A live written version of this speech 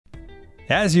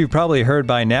As you've probably heard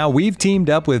by now, we've teamed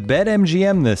up with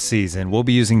BetMGM this season. We'll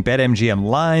be using BetMGM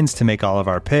lines to make all of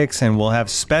our picks, and we'll have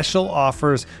special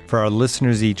offers for our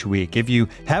listeners each week. If you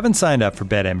haven't signed up for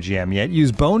BetMGM yet,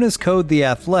 use bonus code The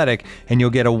Athletic, and you'll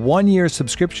get a 1-year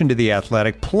subscription to The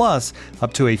Athletic, plus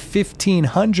up to a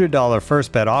 $1,500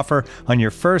 first bet offer on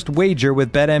your first wager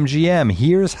with BetMGM.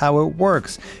 Here's how it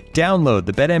works. Download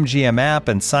the BetMGM app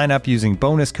and sign up using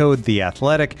bonus code The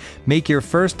Athletic. Make your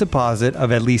first deposit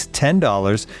of at least $10.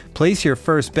 Place your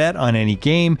first bet on any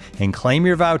game and claim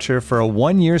your voucher for a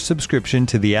 1-year subscription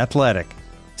to The Athletic.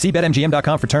 See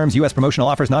BetMGM.com for terms. U.S. promotional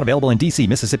offers not available in D.C.,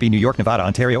 Mississippi, New York, Nevada,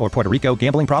 Ontario, or Puerto Rico.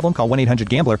 Gambling problem? Call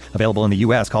 1-800-GAMBLER. Available in the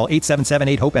U.S. Call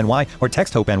 877-8-HOPE-NY or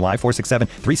text HOPE-NY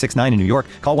 467-369 in New York.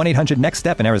 Call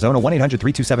 1-800-NEXT-STEP in Arizona.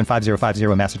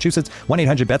 1-800-327-5050 in Massachusetts.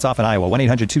 1-800-BETS-OFF in Iowa.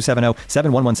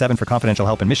 1-800-270-7117 for confidential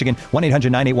help in Michigan.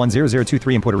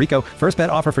 1-800-981-0023 in Puerto Rico. First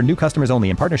bet offer for new customers only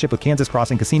in partnership with Kansas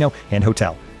Crossing Casino and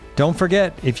Hotel. Don't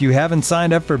forget, if you haven't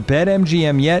signed up for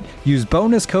BetMGM yet, use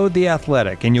bonus code The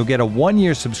Athletic, and you'll get a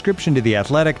 1-year subscription to The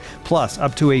Athletic, plus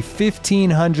up to a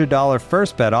 $1,500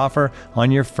 first bet offer on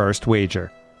your first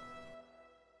wager.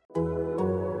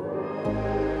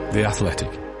 The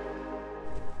Athletic.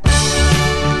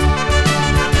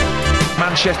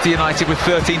 Manchester United with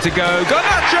 13 to go.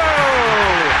 Garnacho!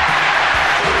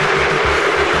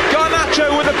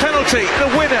 Garnacho with a penalty, the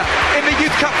winner in the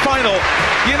Youth Cup final.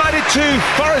 United 2,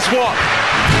 Forest 1.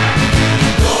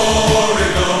 Glory,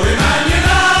 glory, Man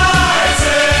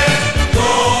United!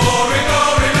 Glory,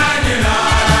 glory, Man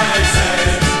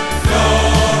United!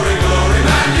 Glory, glory,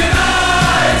 Man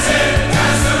United!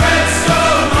 As the Reds go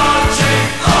marching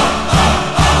on, on,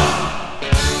 on!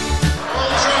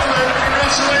 Old Trafford,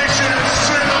 congratulations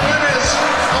to the winners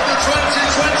of the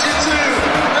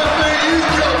 2022 FA Youth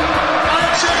Cup,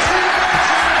 Manchester United!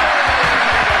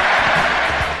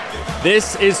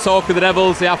 This is Talk of the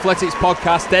Devils, the Athletics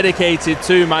podcast dedicated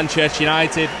to Manchester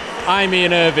United. I'm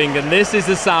Ian Irving, and this is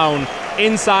the sound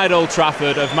inside Old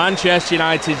Trafford of Manchester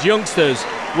United's youngsters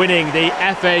winning the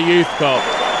FA Youth Cup.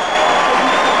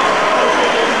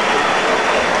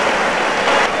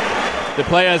 The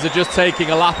players are just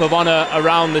taking a lap of honour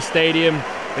around the stadium.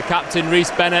 The captain, Reece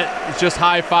Bennett, has just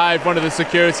high-fived one of the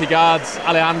security guards.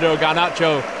 Alejandro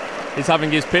Garnacho is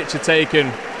having his picture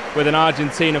taken with an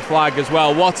Argentina flag as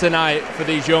well. What a night for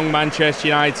these young Manchester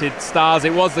United stars.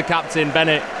 It was the captain,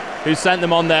 Bennett, who sent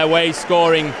them on their way,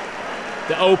 scoring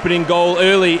the opening goal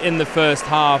early in the first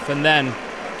half, and then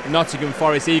Nottingham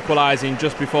Forest equalising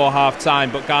just before half-time.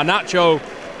 But Garnacho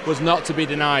was not to be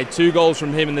denied. 2 goals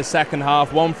from him in the second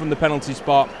half, 1 from the penalty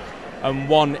spot and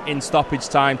 1 in stoppage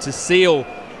time to seal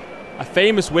a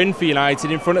famous win for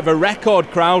United in front of a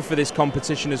record crowd for this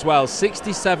competition as well.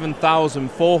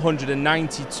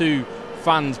 67,492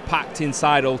 fans packed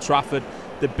inside Old Trafford,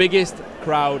 the biggest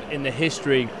crowd in the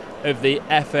history of the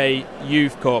FA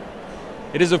Youth Cup.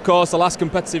 It is, of course, the last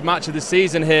competitive match of the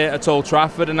season here at Old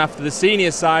Trafford, and after the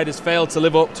senior side has failed to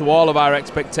live up to all of our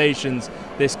expectations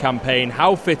this campaign,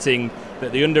 how fitting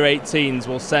that the under-18s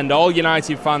will send all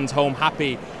United fans home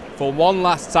happy for one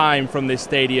last time from this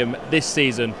stadium this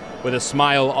season, with a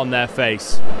smile on their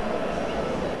face.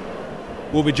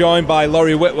 We'll be joined by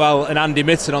Laurie Whitwell and Andy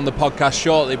Mitten on the podcast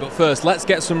shortly, but first let's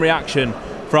get some reaction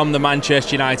from the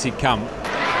Manchester United camp.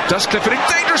 Does Clifford in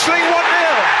dangerously 1-0.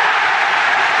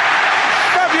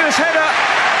 Fabulous header.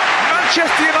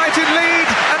 Manchester United lead,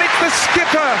 and it's the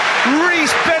skipper,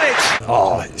 Reece Bennett.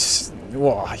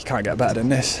 You can't get better than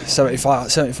this.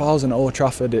 70,000 at Old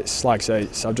Trafford. It's like I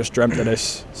say, I've just dreamt of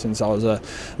this since I was a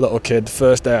little kid.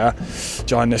 First day I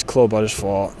joined this club, I just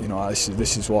thought,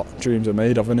 this is what dreams are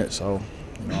made of, isn't it? So,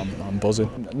 I'm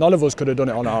buzzing. None of us could have done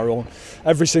it on our own.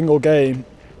 Every single game,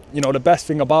 the best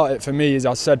thing about it for me, as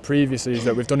I said previously, is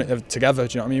that we've done it together.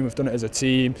 Do you know what I mean? We've done it as a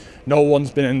team. No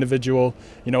one's been individual.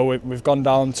 We've gone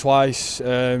down twice,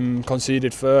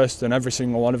 conceded first, and every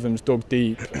single one of them's dug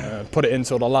deep, put it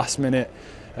until the last minute.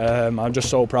 I'm just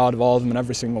so proud of all of them, and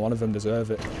every single one of them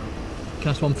deserve it. Can I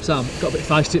ask one for Sam? Got a bit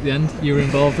feisty at the end. You were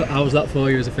involved. How was that for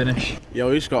you as a finish? Yeah,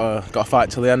 we just got to fight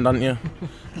till the end, haven't you?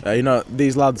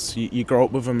 These lads, you grow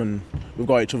up with them, and we've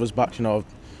got each other's backs.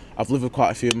 I've lived with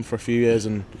quite a few of them for a few years,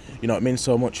 and it means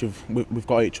so much. We've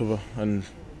got each other, and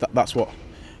that's what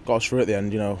got us through at the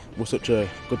end. We're such a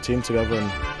good team together, and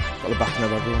got the backing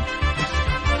of everyone.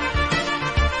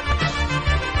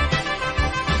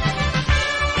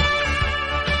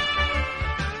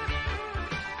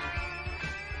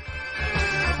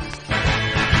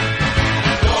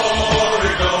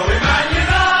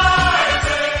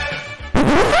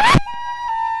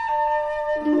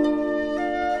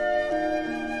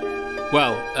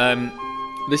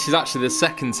 This is actually the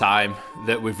second time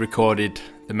that we've recorded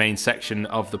the main section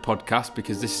of the podcast,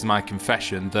 because this is my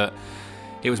confession that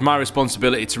it was my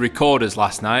responsibility to record us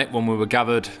last night when we were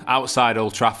gathered outside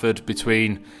Old Trafford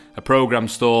between a programme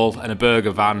stall and a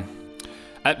burger van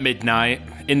at midnight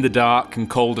in the dark and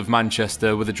cold of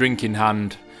Manchester with a drink in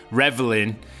hand,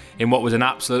 revelling in what was an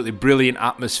absolutely brilliant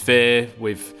atmosphere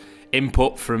with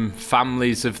input from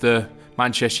families of the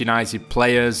Manchester United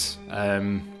players.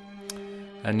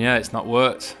 And yeah, it's not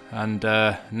worked. And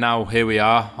now here we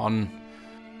are on...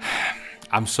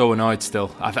 I'm so annoyed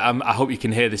still. I hope you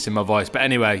can hear this in my voice. But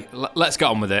anyway, let's get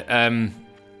on with it.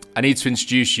 I need to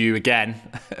introduce you again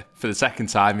for the second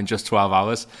time in just 12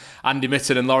 hours. Andy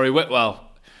Mitten and Laurie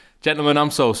Whitwell. Gentlemen, I'm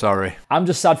so sorry. I'm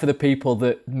just sad for the people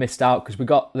that missed out, because we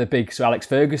got the big Sir Alex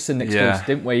Ferguson exclusive,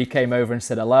 didn't we? He came over and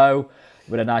said hello.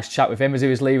 We had a nice chat with him as he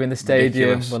was leaving the stadium.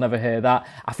 Ridiculous. We'll never hear that.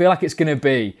 I feel like it's going to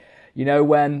be, you know,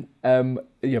 when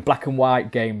black and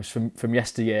white games from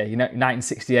yesteryear,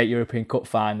 1968 European Cup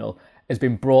final has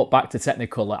been brought back to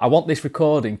Technicolor. I want this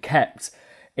recording kept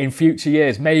in future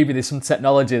years. Maybe there's some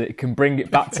technology that can bring it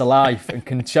back to life and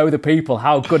can show the people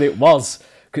how good it was.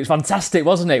 Because it's fantastic,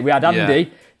 wasn't it? We had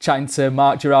Andy chatting to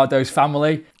Mark Gerardo's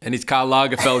family. In his Karl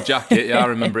Lagerfeld jacket, I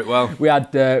remember it well. We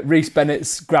had Rhys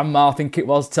Bennett's grandma, I think it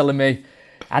was, telling me,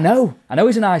 I know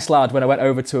he's a nice lad, when I went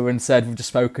over to her and said, we've just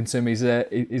spoken to him, he's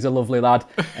a lovely lad.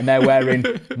 And they're wearing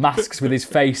masks with his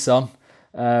face on,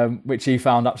 which he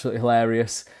found absolutely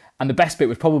hilarious. And the best bit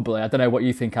was probably, I don't know what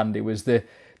you think, Andy, was the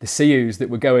CUs that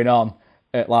were going on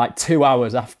at like 2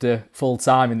 hours after full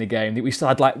time in the game. We still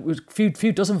had like a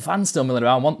few dozen fans still milling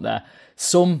around, weren't there?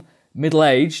 Some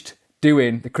middle-aged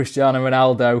doing the Cristiano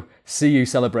Ronaldo CU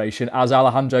celebration as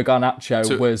Alejandro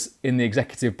Garnacho was in the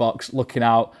executive box looking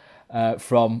out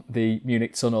from the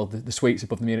Munich tunnel, the suites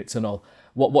above the Munich tunnel.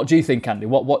 What do you think, Andy?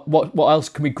 What else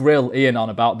can we grill Ian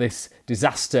on about this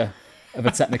disaster of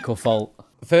a technical fault?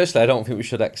 Firstly, I don't think we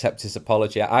should accept his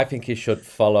apology. I think he should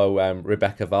follow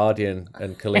Rebecca Vardy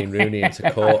and Colleen Rooney into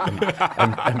court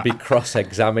and be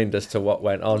cross-examined as to what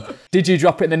went on. Did you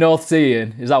drop it in the North Sea,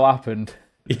 Ian? Is that what happened?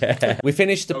 Yeah. We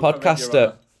finished the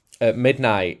podcast at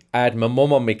midnight. I had my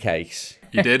mum on my case.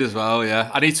 You did as well,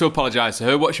 yeah. I need to apologise to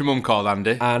her. What's your mum called,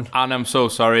 Andy? Anne. Anne, I'm so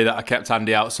sorry that I kept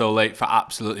Andy out so late for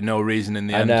absolutely no reason in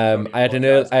the end. And I had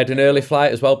an early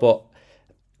flight as well, but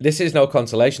this is no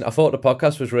consolation. I thought the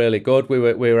podcast was really good. We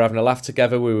were having a laugh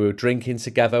together. We were drinking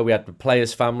together. We had the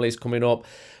players' families coming up.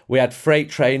 We had freight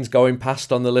trains going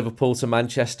past on the Liverpool to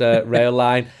Manchester rail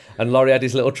line. And Laurie had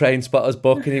his little train spotters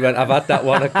book, and he went, I've had that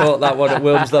one. I caught that one at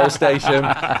Wilmslow Station.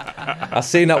 I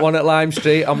seen that one at Lime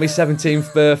Street on my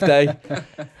 17th birthday.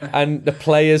 And the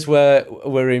players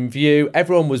were in view.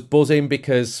 Everyone was buzzing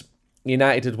because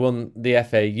United had won the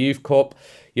FA Youth Cup.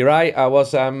 You're right, I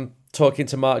was talking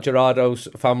to Mark Gerardo's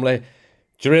family.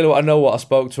 Do you really want to know what I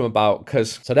spoke to him about?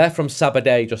 So they're from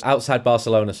Sabadell, just outside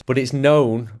Barcelona. But it's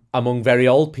known among very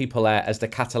old people there as the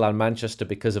Catalan Manchester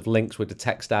because of links with the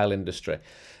textile industry.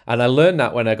 And I learned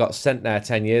that when I got sent there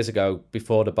 10 years ago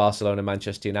before the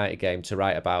Barcelona-Manchester United game to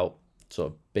write about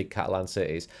sort of big Catalan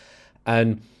cities.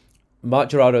 And Mark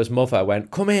Gerardo's mother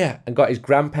went, come here, and got his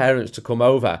grandparents to come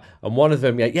over. And one of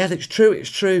them, yeah, it's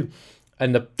true.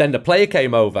 And then the player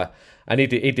came over. And he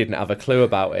didn't have a clue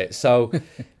about it. So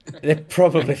they're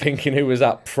probably thinking who was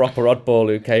that proper oddball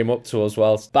who came up to us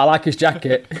whilst... But I like his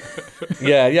jacket.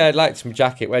 Yeah, I liked some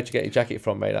jacket. Where'd you get your jacket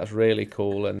from, mate? That's really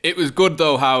cool. And it was good,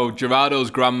 though, how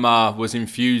Gerardo's grandma was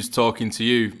infused talking to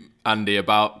you, Andy,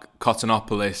 about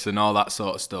Cottonopolis and all that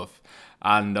sort of stuff.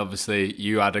 And obviously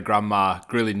you had a grandma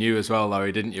grilling you as well,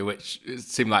 Laurie, didn't you? Which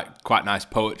seemed like quite nice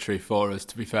poetry for us,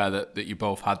 to be fair, that you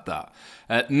both had that.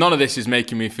 None of this is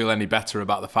making me feel any better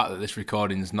about the fact that this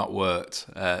recording's not worked,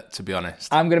 to be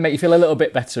honest. I'm going to make you feel a little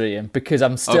bit better, Ian, because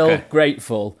I'm still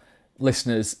grateful,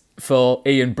 listeners, for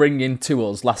Ian bringing to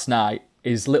us last night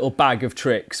his little bag of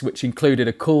tricks, which included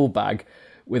a cool bag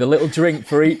with a little drink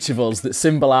for each of us that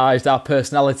symbolised our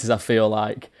personalities, I feel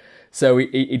like. So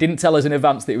he didn't tell us in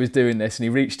advance that he was doing this, and he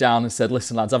reached down and said,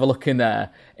 listen, lads, have a look in there.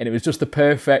 And it was just the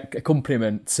perfect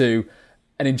accompaniment to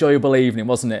an enjoyable evening,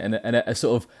 wasn't it? And a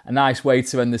sort of a nice way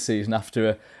to end the season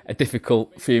after a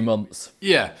difficult few months.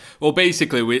 Yeah. Well,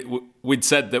 basically, we'd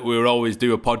said that we would always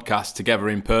do a podcast together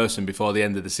in person before the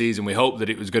end of the season. We hoped that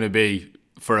it was going to be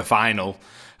for a final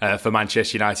for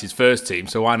Manchester United's first team,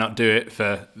 so why not do it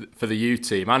for the youth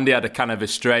team? Andy had a can of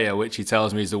Estrella, which he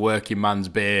tells me is the working man's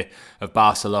beer of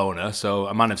Barcelona, so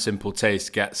a man of simple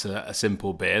taste gets a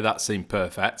simple beer. That seemed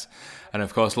perfect. And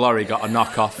of course, Laurie got a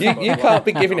knockoff. You can't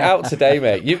be giving it out today,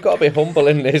 mate. You've got to be humble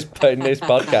in this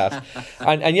podcast.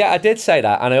 And yeah, I did say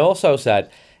that, and I also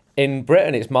said, in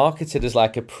Britain, it's marketed as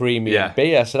like a premium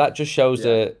beer. So that just shows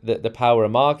the power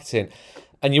of marketing.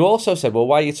 And you also said, well,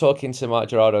 why are you talking to Mark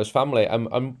Gerardo's family?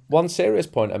 And one serious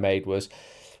point I made was,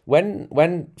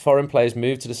 when foreign players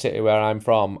move to the city where I'm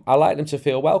from, I like them to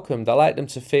feel welcomed. I like them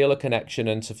to feel a connection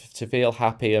and to feel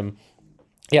happy. And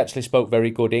he actually spoke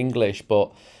very good English,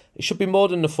 but it should be more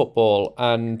than the football.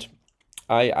 And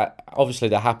I obviously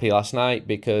they're happy last night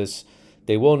because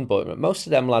they won, but most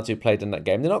of them lads who played in that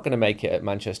game, they're not going to make it at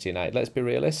Manchester United. Let's be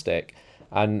realistic.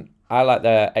 And I like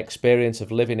their experience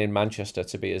of living in Manchester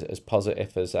to be as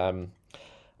positive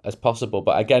as possible.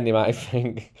 But again, you might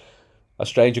think a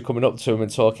stranger coming up to him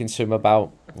and talking to him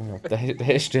about the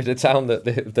history of the town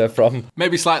that they're from.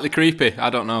 Maybe slightly creepy, I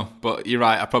don't know. But you're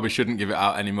right, I probably shouldn't give it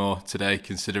out anymore today,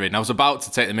 considering I was about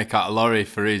to take the mick out of Laurie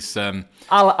for his... I'll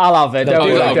have it. Don't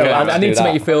worry. Okay, I need to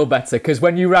make you feel better, because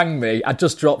when you rang me, I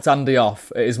just dropped Andy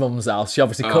off at his mum's house. She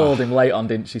obviously called him late on,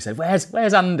 didn't she? Said,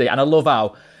 where's Andy? And I love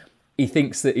how he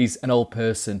thinks that he's an old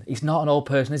person. He's not an old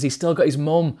person, is he? He's still got his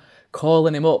mum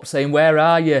calling him up, saying, where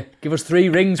are you? Give us 3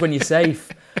 rings when you're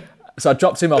safe. So I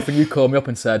dropped him off and you called me up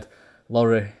and said,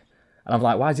 Laurie. And I'm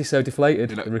like, why is he so deflated?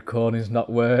 The recording's not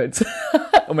worked.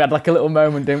 And we had like a little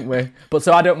moment, didn't we? But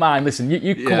so I don't mind. Listen,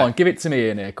 you come on, give it to me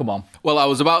in here. Come on. Well, I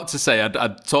was about to say,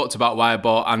 I'd talked about why I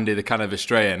bought Andy the can of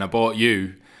Estrella, and I bought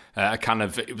you a can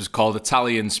of, it was called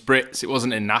Italian Spritz. It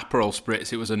wasn't an Aperol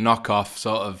Spritz, it was a knockoff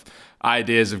sort of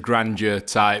ideas of grandeur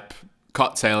type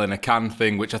cocktail in a can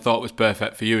thing, which I thought was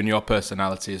perfect for you and your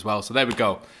personality as well. So there we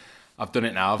go. I've done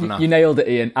it now, haven't I? You nailed it,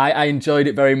 Ian. I enjoyed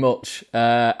it very much.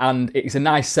 And it's a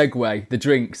nice segue, the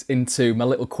drinks, into my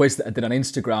little quiz that I did on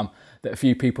Instagram that a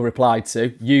few people replied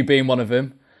to, you being one of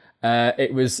them. I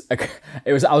was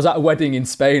at a wedding in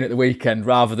Spain at the weekend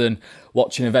rather than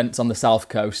watching events on the South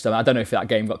Coast. I don't know if that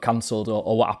game got cancelled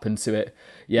or what happened to it.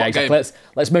 Yeah, what exactly.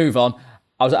 Let's move on.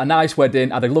 I was at a nice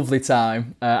wedding, had a lovely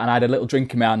time, and I had a little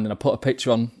drink in my hand, and I put a picture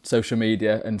on social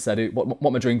media and said, what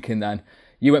am I drinking then?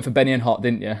 You went for Benny and Hot,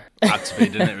 didn't you? Had to be,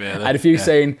 didn't it, really? I had a few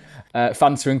saying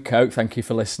Fanta and Coke, thank you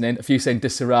for listening. A few saying Di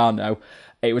Serrano.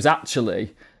 It was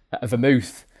actually a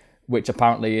vermouth, which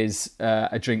apparently is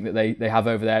a drink that they have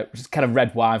over there, which is kind of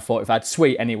red wine fortified,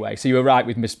 sweet anyway. So you were right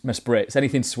with Miss Brits.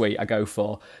 Anything sweet, I go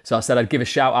for. So I said I'd give a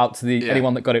shout out to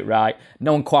anyone that got it right.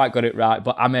 No one quite got it right,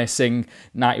 but Amir Singh,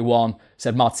 91,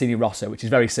 said Martini Rosso, which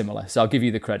is very similar. So I'll give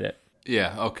you the credit.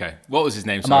 Yeah, okay. What was his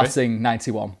name, sorry? Amar Singh,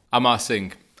 91. Amar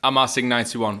Singh,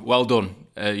 91. Well done.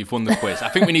 You've won the quiz. I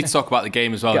think we need to talk about the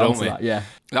game as well, don't we?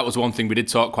 That was one thing we did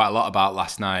talk quite a lot about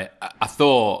last night. I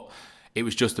thought it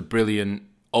was just a brilliant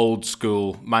old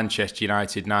school Manchester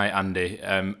United night, Andy.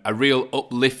 A real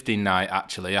uplifting night,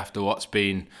 actually, after what's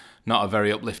been not a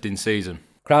very uplifting season.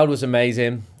 Crowd was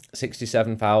amazing.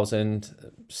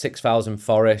 67,000, 6,000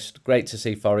 Forest. Great to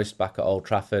see Forest back at Old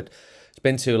Trafford. It's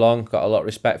been too long. Got a lot of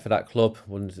respect for that club.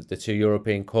 Won the 2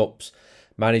 European Cups.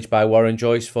 Managed by Warren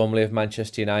Joyce, formerly of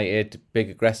Manchester United. Big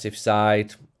aggressive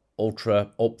side.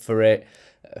 Ultra up for it.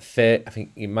 Fit. I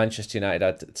think Manchester United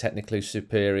had technically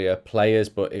superior players,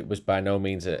 but it was by no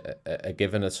means a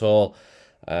given at all.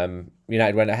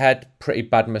 United went ahead. Pretty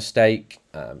bad mistake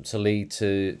to lead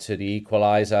to the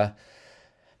equaliser.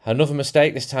 Another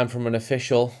mistake, this time from an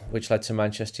official, which led to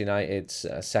Manchester United's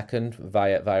second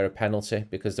via a penalty,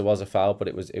 because there was a foul, but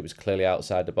it was clearly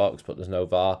outside the box, but there's no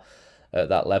VAR at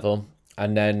that level.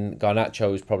 And then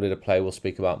Garnacho is probably the player we'll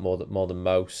speak about more than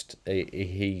most.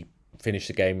 He finished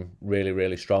the game really,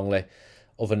 really strongly.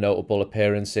 Other notable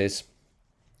appearances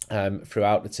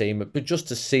throughout the team, but just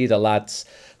to see the lads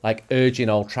like urging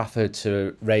Old Trafford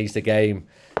to raise the game,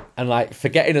 and like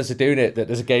forgetting as they're doing it that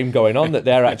there's a game going on, that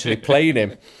they're actually playing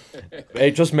him.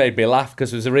 It just made me laugh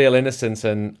because it was a real innocence,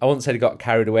 and I wouldn't say they got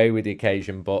carried away with the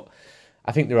occasion, but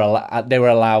I think they were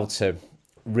allowed to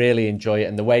really enjoy it,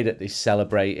 and the way that they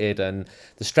celebrated, and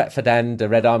the Stretford End, the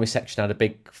Red Army section had a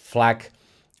big flag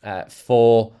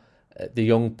for the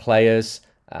young players.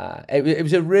 It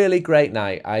was a really great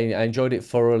night. I enjoyed it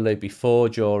thoroughly before,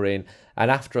 during,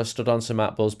 and after. I stood on St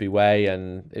Matt Busby Way,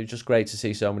 and it was just great to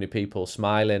see so many people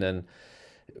smiling. And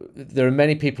there are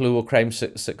many people who will claim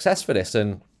success for this.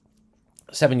 And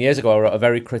 7 years ago, I wrote a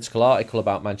very critical article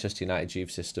about Manchester United's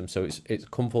youth system. So it's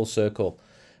come full circle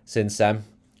since then.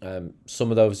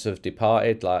 Some of those have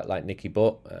departed, like Nicky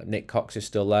Butt. Nick Cox is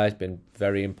still there. He's been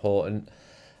very important.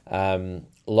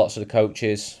 Lots of the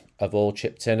coaches have all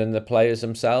chipped in, and the players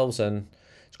themselves. And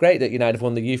it's great that United have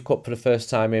won the Youth Cup for the first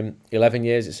time in 11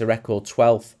 years. It's a record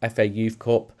 12th FA Youth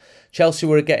Cup. Chelsea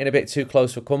were getting a bit too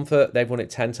close for comfort. They've won it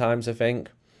 10 times, I think.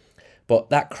 But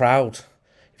that crowd,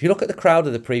 if you look at the crowd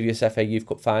of the previous FA Youth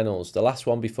Cup finals, the last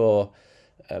one before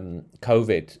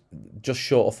COVID, just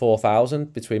short of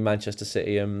 4,000 between Manchester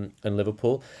City and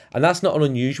Liverpool. And that's not an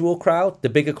unusual crowd. The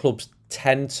bigger clubs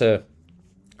tend to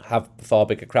have far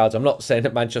bigger crowds. I'm not saying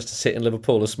that Manchester City and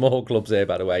Liverpool are small clubs here,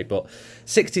 by the way, but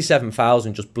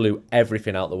 67,000 just blew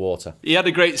everything out the water. You had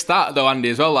a great start, though, Andy,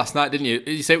 as well last night, didn't you?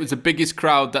 You say it was the biggest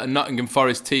crowd that a Nottingham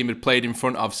Forest team had played in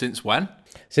front of since when?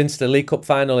 Since the League Cup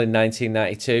final in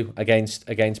 1992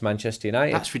 against Manchester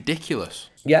United. That's ridiculous.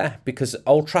 Yeah, because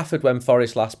Old Trafford, when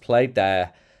Forest last played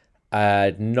there,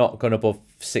 not gone above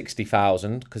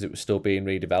 60,000 because it was still being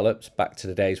redeveloped. Back to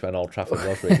the days when Old Trafford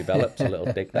was redeveloped, a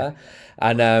little dig there.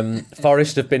 And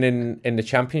Forest have been in the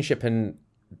Championship and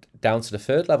down to the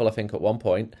third level, I think, at one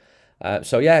point.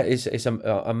 So yeah, it's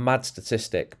a mad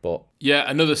statistic, but yeah,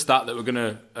 another stat that we're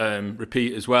going to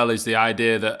repeat as well is the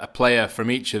idea that a player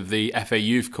from each of the FA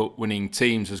Youth Cup winning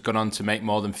teams has gone on to make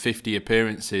more than 50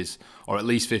 appearances, or at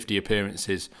least 50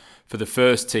 appearances for the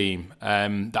first team.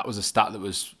 That was a stat that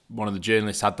was one of the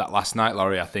journalists had that last night,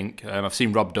 Laurie. I think I've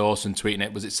seen Rob Dawson tweeting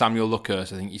it. Was it Samuel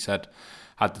Luckhurst? I think he said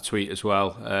had the tweet as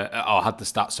well, or had the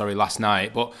stat. Sorry, last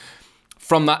night, but.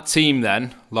 From that team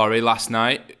then, Laurie, last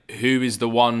night, who is the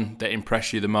one that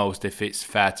impressed you the most, if it's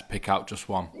fair to pick out just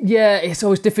one? Yeah, it's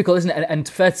always difficult, isn't it? And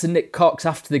fair to Nick Cox,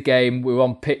 after the game, we were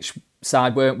on pitch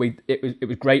side, weren't we? It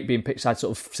was great being pitch side,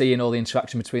 sort of seeing all the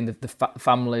interaction between the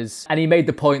families. And he made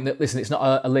the point that, listen, it's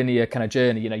not a linear kind of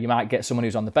journey. You might get someone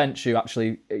who's on the bench who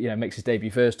actually, makes his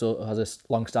debut first or has a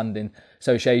long-standing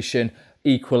association.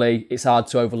 Equally, it's hard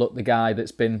to overlook the guy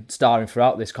that's been starring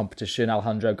throughout this competition,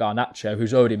 Alejandro Garnacho,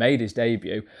 who's already made his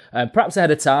debut. Perhaps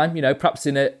ahead of time, perhaps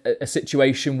in a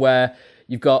situation where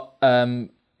you've got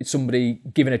somebody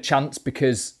given a chance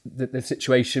because the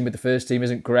situation with the first team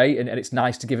isn't great, and it's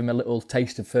nice to give him a little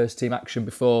taste of first team action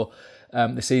before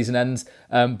the season ends.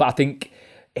 But I think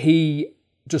he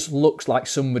just looks like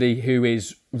somebody who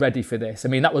is ready for this. I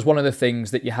mean, that was one of the things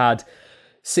that you had.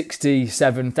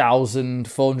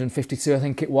 67,452, I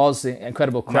think it was.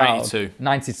 Incredible crowd.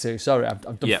 92, sorry.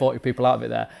 I've done 40 people out of it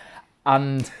there.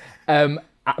 And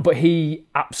but he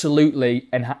absolutely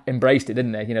embraced it,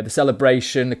 didn't he? The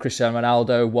celebration, the Cristiano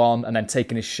Ronaldo one, and then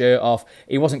taking his shirt off.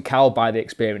 He wasn't cowed by the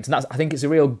experience. And I think it's a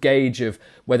real gauge of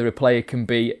whether a player can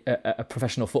be a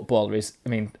professional footballer.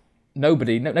 No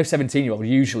 17-year-old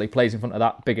usually plays in front of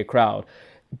that bigger crowd.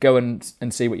 Go and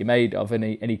see what you're made of, and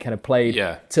he kind of played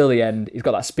till the end. He's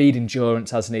got that speed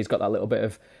endurance, hasn't he? He's got that little bit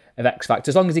of X factor.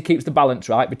 As long as he keeps the balance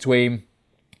right between,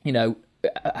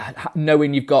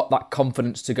 knowing you've got that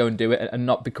confidence to go and do it and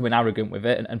not becoming arrogant with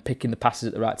it and picking the passes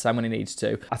at the right time when he needs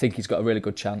to, I think he's got a really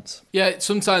good chance. Yeah,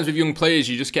 sometimes with young players,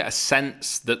 you just get a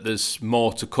sense that there's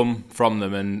more to come from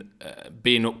them. And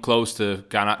being up close to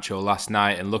Garnacho last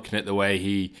night and looking at the way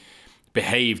he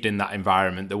behaved in that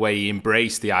environment, the way he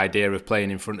embraced the idea of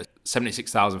playing in front of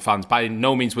 76,000 fans. By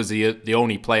no means was he the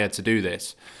only player to do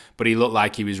this, but he looked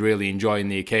like he was really enjoying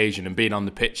the occasion and being on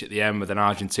the pitch at the end with an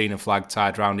Argentina flag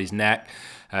tied around his neck,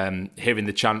 hearing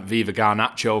the chant Viva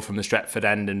Garnacho from the Stretford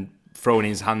end and throwing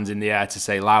his hands in the air to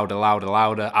say louder, louder,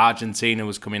 louder. Argentina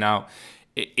was coming out.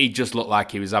 He just looked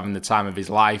like he was having the time of his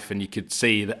life, and you could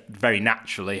see that very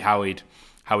naturally how he'd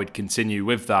continue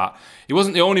with that. He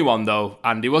wasn't the only one, though,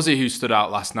 Andy, was he, who stood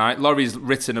out last night? Laurie's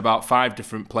written about 5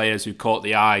 different players who caught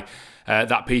the eye.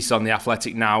 That piece on The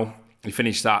Athletic now, he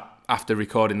finished that after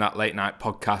recording that late night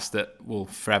podcast that will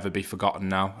forever be forgotten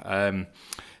now.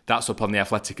 That's up on The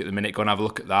Athletic at the minute. Go and have a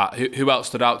look at that. Who else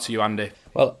stood out to you, Andy?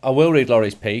 Well, I will read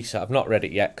Laurie's piece. I've not read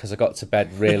it yet because I got to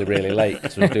bed really, really late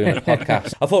because we were doing a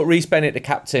podcast. I thought Reece Bennett, the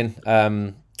captain,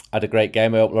 had a great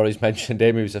game. I hope Laurie's mentioned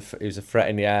him. He was a threat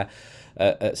in the air.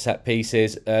 At set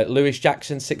pieces. Lewis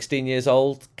Jackson, 16 years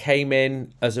old, came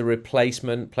in as a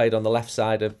replacement, played on the left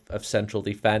side of central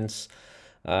defence.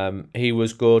 He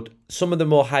was good. Some of the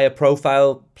more higher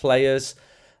profile players,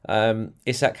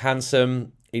 Isak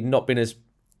Hansen, he'd not been as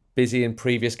busy in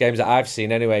previous games that I've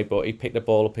seen anyway, but he picked the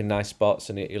ball up in nice spots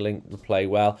and he linked the play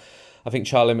well. I think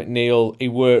Charlie McNeil, he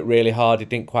worked really hard. It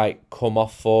didn't quite come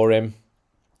off for him.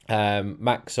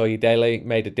 Max Oyedele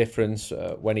made a difference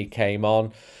when he came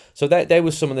on. So they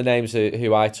were some of the names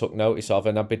who I took notice of,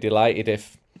 and I'd be delighted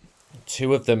if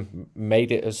 2 of them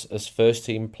made it as first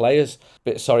team players.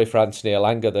 Bit sorry for Anthony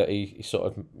Elanga that he sort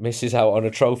of misses out on a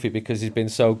trophy because he's been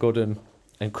so good and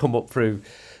come up through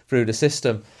the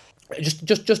system.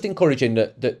 Just encouraging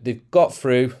that they've got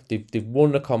through, they've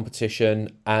won the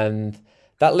competition, and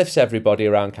that lifts everybody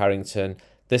around Carrington.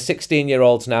 The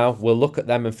 16-year-olds now, we'll look at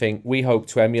them and think, we hope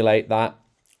to emulate that.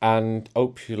 And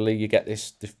hopefully you get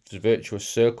this virtuous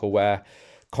circle where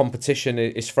competition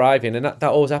is thriving. And that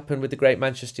always happened with the great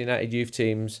Manchester United youth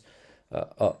teams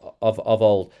of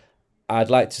old. I'd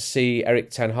like to see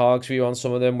Erik ten Hag's view on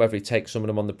some of them, whether he takes some of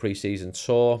them on the pre-season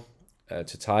tour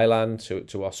to Thailand,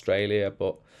 to Australia,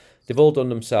 but they've all done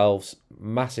themselves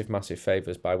massive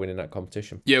favours by winning that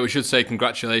competition. Yeah, we should say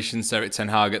congratulations to Erik ten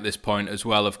Hag at this point as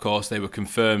well, of course. They were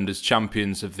confirmed as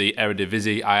champions of the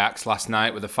Eredivisie, Ajax, last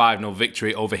night with a 5-0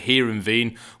 victory over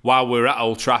Heerenveen. While we were at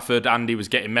Old Trafford, Andy was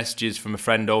getting messages from a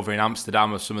friend over in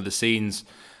Amsterdam of some of the scenes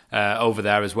over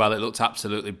there as well. It looked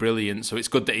absolutely brilliant. So it's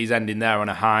good that he's ending there on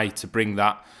a high to bring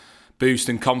that boost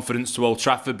and confidence to Old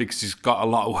Trafford, because he's got a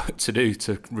lot of work to do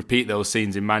to repeat those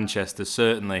scenes in Manchester,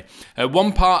 certainly.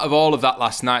 One part of all of that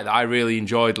last night that I really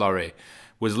enjoyed, Laurie,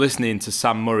 was listening to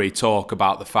Sam Murray talk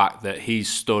about the fact that he's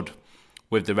stood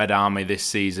with the Red Army this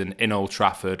season in Old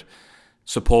Trafford,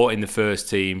 supporting the first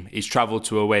team. He's travelled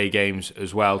to away games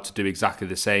as well to do exactly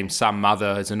the same. Sam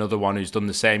Mather is another one who's done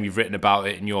the same. You've written about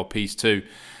it in your piece too.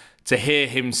 To hear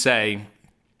him say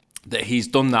that he's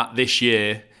done that this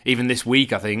year, even this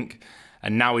week, I think,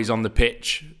 and now he's on the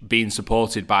pitch being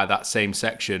supported by that same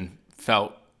section,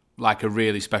 felt like a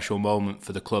really special moment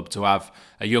for the club to have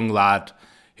a young lad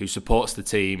who supports the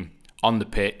team on the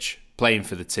pitch, playing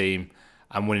for the team,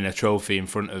 and winning a trophy in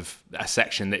front of a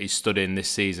section that he's stood in this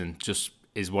season. Just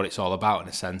is what it's all about in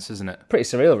a sense, isn't it? Pretty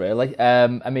surreal, really.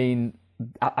 I mean,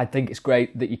 I think it's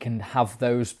great that you can have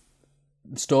those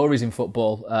stories in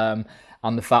football,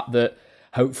 and the fact that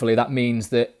hopefully that means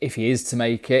that if he is to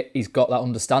make it, he's got that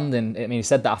understanding. I mean, he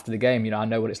said that after the game, I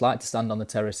know what it's like to stand on the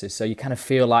terraces. So you kind of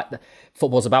feel like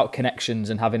football's about connections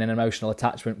and having an emotional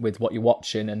attachment with what you're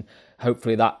watching, and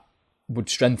hopefully that would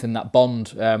strengthen that bond.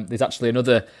 There's actually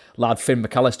another lad, Finn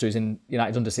McAllister, who's in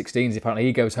United's under-16s. Apparently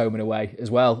he goes home and away as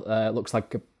well. Looks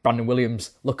like a Brandon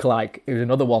Williams lookalike, who's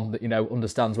another one that,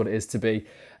 understands what it is to be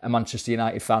a Manchester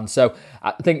United fan. So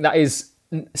I think that is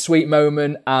a sweet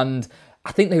moment, and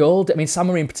I think they all did. I mean, Sam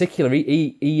Murray in particular,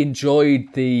 he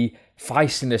enjoyed the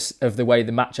feistiness of the way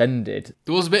the match ended.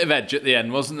 There was a bit of edge at the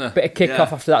end, wasn't there? Bit of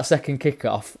kick-off after that second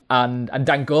kick-off, and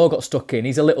Dan Gore got stuck in.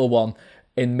 He's a little one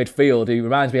in midfield who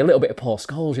reminds me a little bit of Paul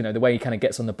Scholes, the way he kind of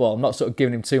gets on the ball. I'm not sort of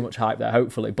giving him too much hype there,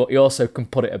 hopefully, but he also can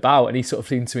put it about, and he sort of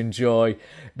seemed to enjoy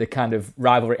the kind of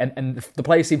rivalry, and the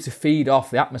players seem to feed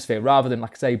off the atmosphere rather than,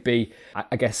 like I say, be,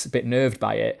 I guess, a bit nerved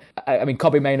by it. I mean,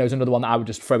 Kobbie Mainoo's another one that I would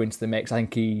just throw into the mix. I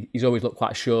think he's always looked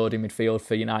quite assured in midfield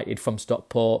for United from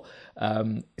Stockport.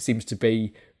 Seems to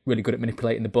be really good at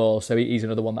manipulating the ball, so he's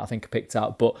another one that I think I picked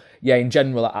out. But yeah, in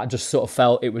general, I just sort of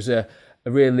felt it was a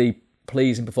really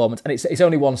pleasing performance, and it's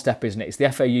only one step, isn't it? It's the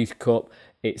FA Youth Cup.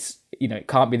 It's it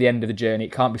can't be the end of the journey.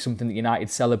 It can't be something that United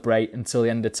celebrate until the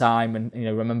end of time. And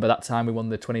remember that time we won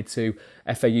the 22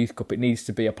 FA Youth Cup. It needs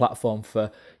to be a platform for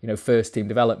first team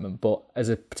development. But as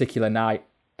a particular night,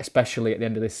 especially at the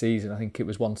end of this season, I think it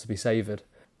was one to be savoured.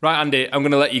 Right, Andy, I'm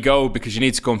going to let you go because you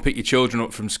need to go and pick your children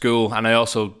up from school, and I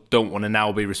also don't want to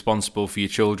now be responsible for your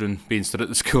children being stood at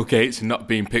the school gates and not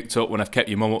being picked up when I've kept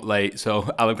your mum up late. So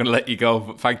I'm going to let you go,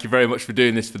 but thank you very much for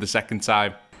doing this for the second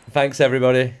time. Thanks,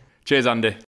 everybody. Cheers,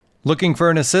 Andy. Looking for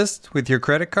an assist with your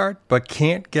credit card but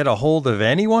can't get a hold of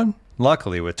anyone?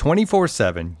 Luckily, with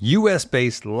 24/7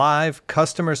 US-based live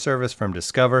customer service from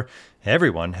Discover,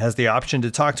 everyone has the option to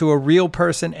talk to a real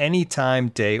person anytime,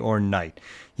 day or night.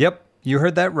 Yep. You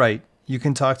heard that right. You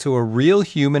can talk to a real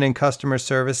human in customer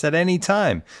service at any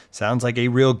time. Sounds like a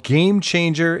real game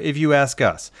changer if you ask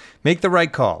us. Make the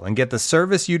right call and get the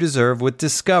service you deserve with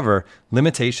Discover.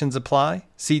 Limitations apply.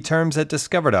 See terms at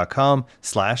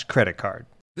discover.com/creditcard.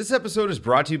 This episode is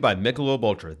brought to you by Michelob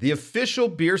Ultra, the official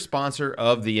beer sponsor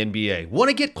of the NBA. Want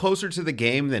to get closer to the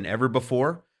game than ever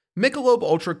before? Michelob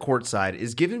Ultra Courtside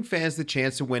is giving fans the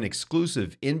chance to win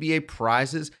exclusive NBA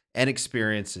prizes and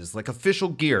experiences like official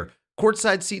gear,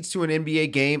 courtside seats to an NBA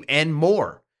game, and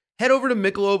more. Head over to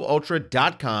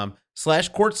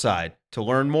MichelobUltra.com/courtside to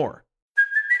learn more.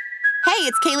 Hey,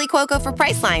 it's Kaylee Cuoco for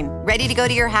Priceline. Ready to go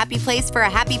to your happy place for a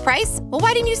happy price? Well,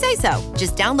 why didn't you say so?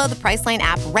 Just download the Priceline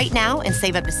app right now and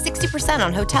save up to 60%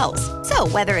 on hotels. So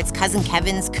whether it's Cousin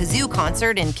Kevin's Kazoo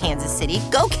Concert in Kansas City,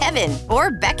 go Kevin, or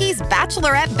Becky's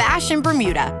Bachelorette Bash in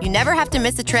Bermuda, you never have to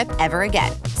miss a trip ever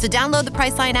again. So download the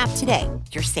Priceline app today.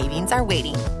 Your savings are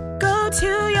waiting. Go to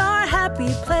your happy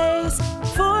place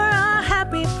for a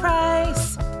happy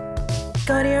price.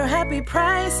 Go to your happy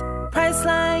price,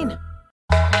 Priceline.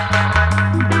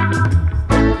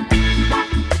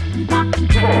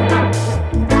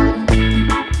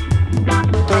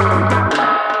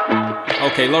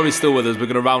 Okay, Laurie's still with us. We're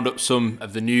going to round up some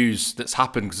of the news that's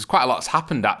happened, because there's quite a lot that's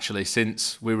happened actually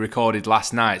since we recorded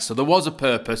last night. So there was a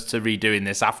purpose to redoing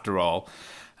this after all.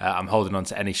 I'm holding on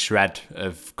to any shred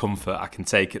of comfort I can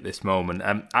take at this moment.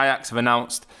 Ajax have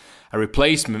announced a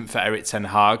replacement for Erik ten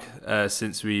Hag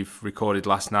since we've recorded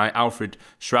last night. Alfred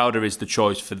Schroeder is the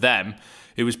choice for them.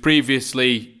 It was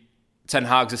previously Ten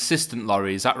Hag's assistant,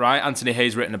 Laurie, is that right? Anthony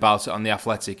Hayes written about it on The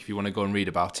Athletic if you want to go and read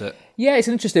about it. Yeah, it's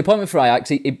an interesting appointment for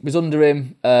Ajax. It was under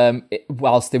him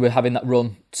whilst they were having that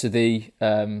run to the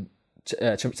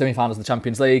semi-finals of the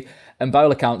Champions League, and by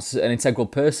all accounts an integral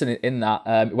person in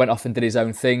that. Went off and did his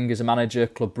own thing as a manager,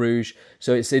 Club Brugge,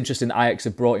 so it's interesting that Ajax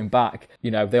have brought him back.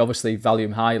 You know, they obviously value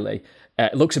him highly.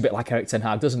 It looks a bit like Erik ten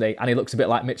Hag, doesn't he? And he looks a bit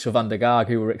like Mitchell van der Gaag,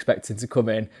 who we're expecting to come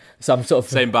in. So I'm sort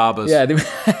of... Same barbers. Yeah.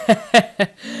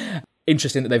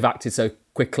 Interesting that they've acted so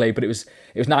quickly, but it was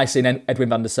nice seeing Edwin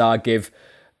van der Sar give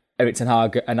Erik ten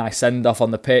Hag a nice send-off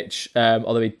on the pitch,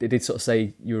 although he did sort of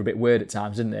say you were a bit weird at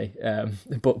times, didn't he?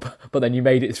 But then you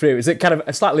made it through. It was kind of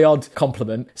a slightly odd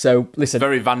compliment. So listen,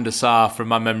 very Van der Sar from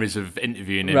my memories of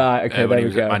interviewing him when he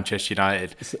was at Manchester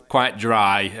United. Quite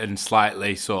dry and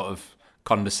slightly sort of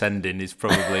condescending is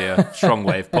probably a strong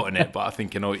way of putting it, but I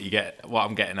think you know what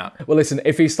I'm getting at. Well, listen,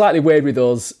 if he's slightly weird with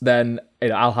us, then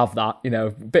I'll have that.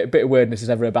 Bit of weirdness is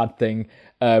never a bad thing.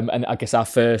 And I guess our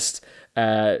first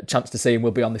chance to see him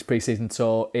will be on this pre-season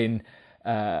tour in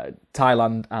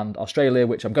Thailand and Australia,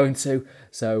 which I'm going to.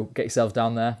 So get yourselves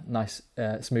down there. Nice,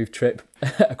 smooth trip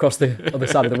across the other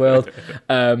side of the world.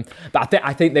 But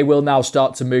I think they will now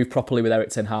start to move properly with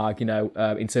Erik ten Hag.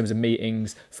 In terms of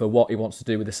meetings for what he wants to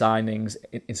do with the signings,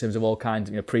 in terms of all kinds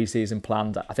of pre-season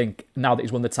plans. I think now that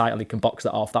he's won the title, he can box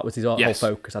that off. That was his whole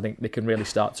focus. I think they can really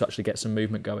start to actually get some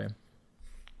movement going.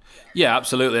 Yeah,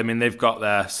 absolutely. I mean, they've got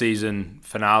their season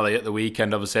finale at the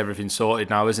weekend. Obviously, everything's sorted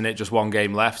now, isn't it? Just one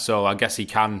game left. So I guess he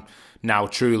can now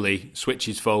truly switch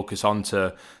his focus on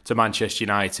to Manchester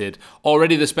United.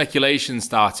 Already the speculation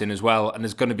starting as well. And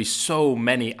there's going to be so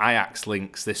many Ajax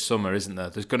links this summer, isn't there?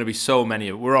 There's going to be so many.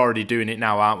 We're already doing it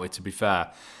now, aren't we, to be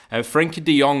fair? Frenkie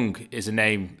de Jong is a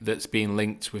name that's been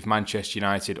linked with Manchester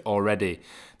United already.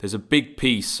 There's a big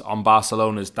piece on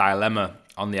Barcelona's dilemma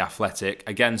on The Athletic.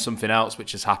 Again, something else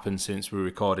which has happened since we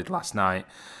recorded last night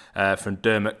from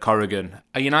Dermot Corrigan.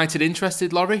 Are United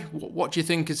interested, Laurie? What do you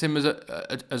think is him as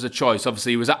a choice?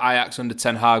 Obviously, he was at Ajax under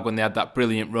Ten Hag when they had that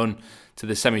brilliant run to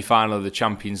the semi-final of the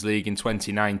Champions League in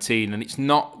 2019, and it's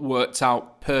not worked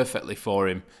out perfectly for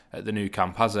him at the new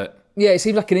camp, has it? Yeah, it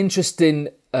seemed like an interesting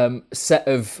set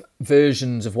of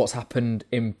versions of what's happened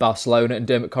in Barcelona, and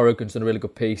Dermot Corrigan's done a really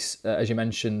good piece, as you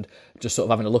mentioned, just sort of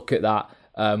having a look at that.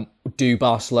 Do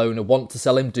Barcelona want to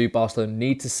sell him? Do Barcelona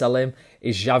need to sell him?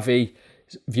 Is Xavi's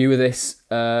view of this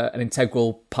an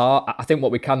integral part? I think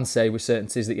what we can say with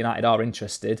certainty is that United are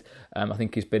interested. I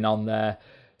think he's been on their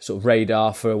sort of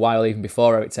radar for a while, even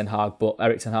before Erik ten Hag, but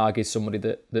Erik ten Hag is somebody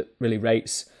that really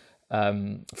rates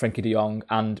Frenkie de Jong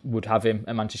and would have him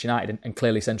at Manchester United, and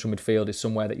clearly central midfield is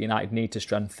somewhere that United need to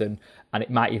strengthen, and it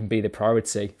might even be the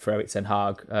priority for Erik ten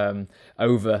Hag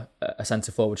over a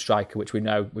centre forward striker, which we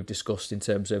know we've discussed in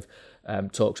terms of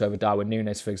talks over Darwin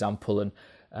Núñez, for example, and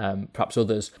perhaps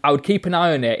others. I would keep an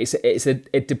eye on it. It's a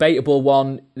debatable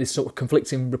one. There's sort of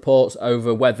conflicting reports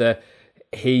over whether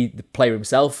the player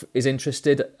himself is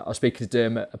interested. I was speaking to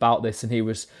Dermot about this, and he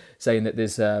was saying that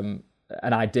there's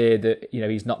an idea that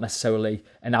he's not necessarily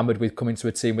enamoured with coming to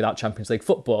a team without Champions League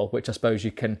football, which I suppose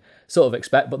you can sort of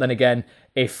expect. But then again,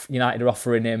 if United are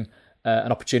offering him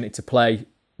an opportunity to play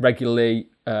regularly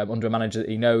under a manager that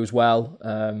he knows well,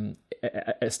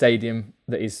 at a stadium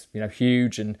that is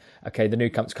huge, and okay, the new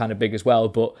camp's kind of big as well,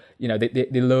 but the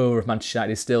lure of Manchester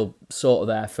United is still sort of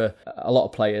there for a lot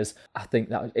of players. I think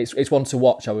that it's one to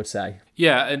watch, I would say.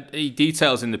 Yeah, and he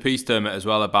details in the piece, Dermot, as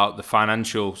well about the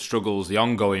financial struggles, the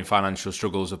ongoing financial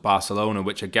struggles of Barcelona,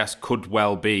 which I guess could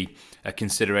well be a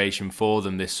consideration for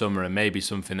them this summer, and maybe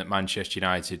something that Manchester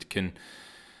United can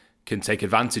take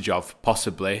advantage of,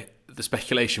 possibly. The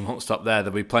speculation won't stop there.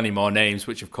 There'll be plenty more names,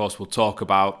 which of course we'll talk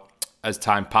about as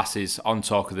time passes on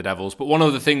Talk of the Devils. But one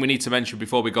other thing we need to mention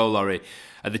before we go, Laurie,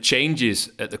 are the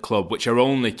changes at the club, which are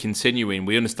only continuing.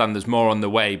 We understand there's more on the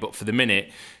way, but for the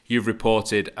minute, you've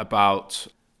reported about...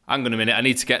 Hang on a minute, I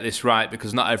need to get this right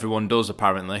because not everyone does,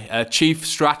 apparently. Chief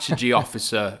Strategy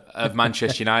Officer of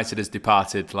Manchester United has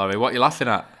departed, Laurie. What are you laughing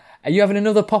at? Are you having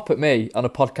another pop at me on a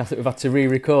podcast that we've had to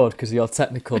re-record because of your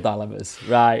technical dilemmas?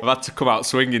 Right. I've had to come out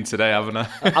swinging today, haven't I?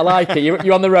 I like it.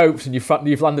 You're on the ropes and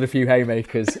you've landed a few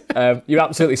haymakers. You're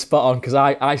absolutely spot on, because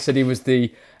I said he was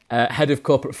the head of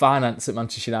corporate finance at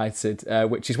Manchester United,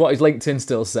 which is what his LinkedIn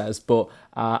still says, but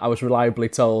I was reliably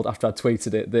told after I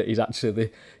tweeted it that he's actually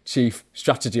the Chief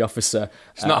Strategy Officer.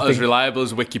 It's not as reliable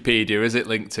as Wikipedia, is it,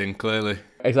 LinkedIn, clearly?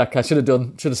 Exactly. I should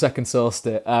have second sourced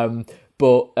it.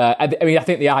 But I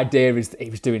think the idea is that he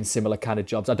was doing similar kind of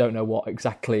jobs. I don't know what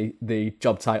exactly the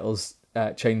job titles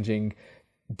changing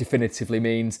definitively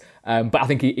means. But I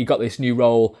think he got this new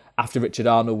role after Richard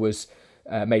Arnold was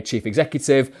made chief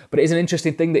executive. But it is an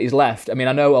interesting thing that he's left. I mean,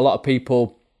 I know a lot of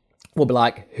people will be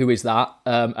like, who is that?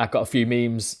 I've got a few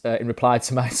memes in reply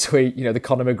to my tweet, the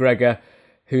Conor McGregor,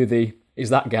 is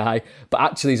that guy? But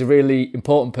actually he's a really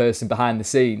important person behind the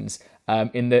scenes,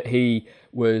 in that he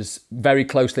was very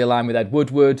closely aligned with Ed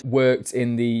Woodward, worked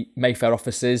in the Mayfair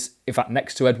offices, in fact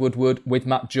next to Ed Woodward, with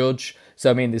Matt Judge. So,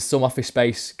 I mean, there's some office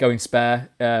space going spare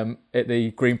at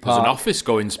the Green Park. There's an office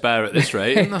going spare at this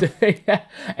rate, isn't there? Yeah.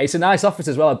 It's a nice office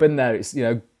as well. I've been there. It's,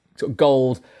 sort of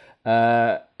gold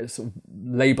sort of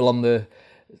label on the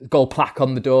gold plaque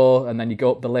on the door, and then you go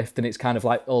up the lift and it's kind of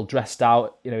like all dressed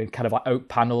out, in kind of like oak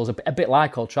panels, a bit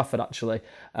like Old Trafford actually.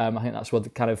 I think that's what they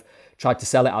kind of tried to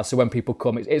sell it as. So when people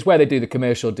come, it's where they do the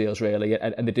commercial deals really,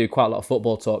 and they do quite a lot of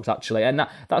football talks actually, and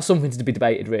that's something to be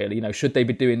debated really. Should they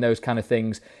be doing those kind of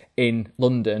things in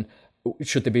London?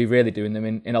 Should they be really doing them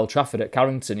in Old Trafford at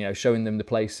Carrington, showing them the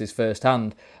places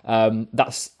firsthand?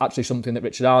 That's actually something that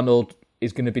Richard Arnold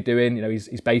is going to be doing.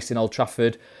 He's based in Old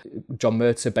Trafford. John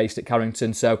Murtagh based at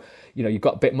Carrington. So, you've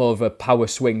got a bit more of a power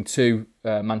swing to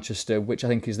Manchester, which I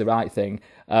think is the right thing.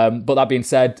 But that being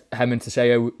said, Herman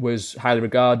Teixeira was highly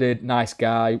regarded, nice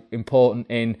guy, important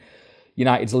in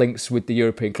United's links with the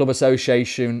European Club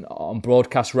Association on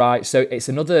broadcast rights. So it's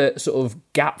another sort of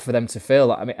gap for them to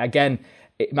fill. I mean, again,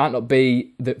 it might not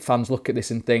be that fans look at this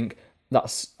and think,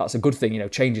 that's a good thing,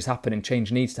 change is happening,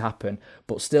 change needs to happen,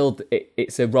 but still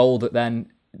it's a role that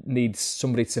then needs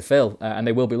somebody to fill, and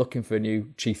they will be looking for a new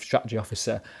chief strategy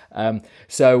officer.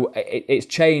 So it's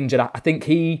change, and I think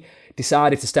he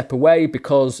decided to step away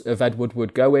because of Ed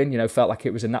Woodward going, felt like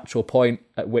it was a natural point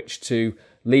at which to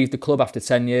leave the club after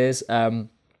 10 years.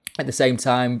 At the same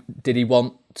time, did he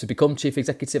want to become chief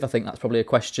executive? I think that's probably a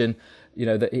question,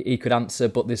 that he could answer,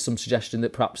 but there's some suggestion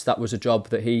that perhaps that was a job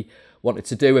that he wanted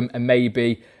to do, and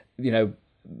maybe,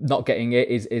 not getting it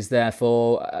is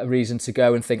therefore a reason to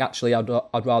go and think, actually, I'd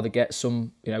rather get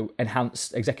some,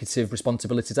 enhanced executive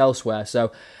responsibilities elsewhere.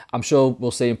 So I'm sure we'll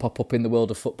see him pop up in the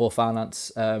world of football finance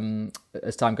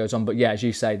as time goes on. But yeah, as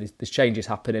you say, there's changes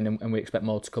happening, and we expect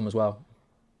more to come as well.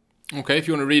 Okay, if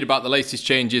you want to read about the latest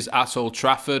changes at Old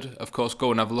Trafford, of course,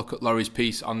 go and have a look at Laurie's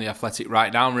piece on The Athletic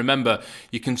right now. And remember,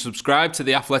 you can subscribe to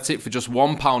The Athletic for just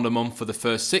 £1 a month for the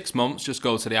first 6 months. Just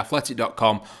go to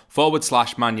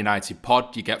theathletic.com/Man United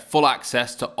pod. You get full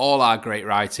access to all our great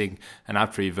writing and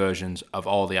ad-free versions of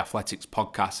all The Athletic's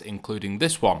podcasts, including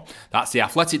this one. That's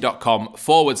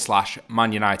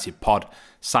theathletic.com/Man United pod.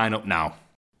 Sign up now.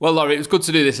 Well, Laurie, it was good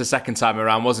to do this a second time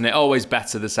around, wasn't it? Always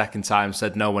better the second time,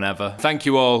 said no one ever. Thank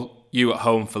you all, you at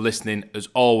home, for listening as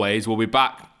always. We'll be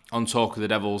back on Talk of the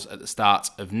Devils at the start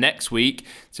of next week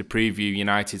to preview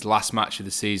United's last match of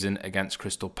the season against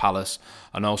Crystal Palace,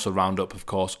 and also round up, of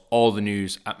course, all the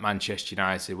news at Manchester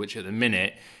United, which at the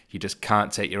minute you just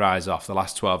can't take your eyes off. The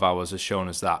last 12 hours has shown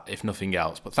us that, if nothing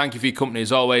else. But thank you for your company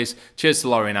as always. Cheers to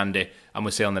Laurie and Andy, and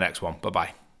we'll see you on the next one.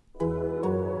 Bye-bye.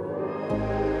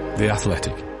 The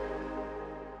Athletic.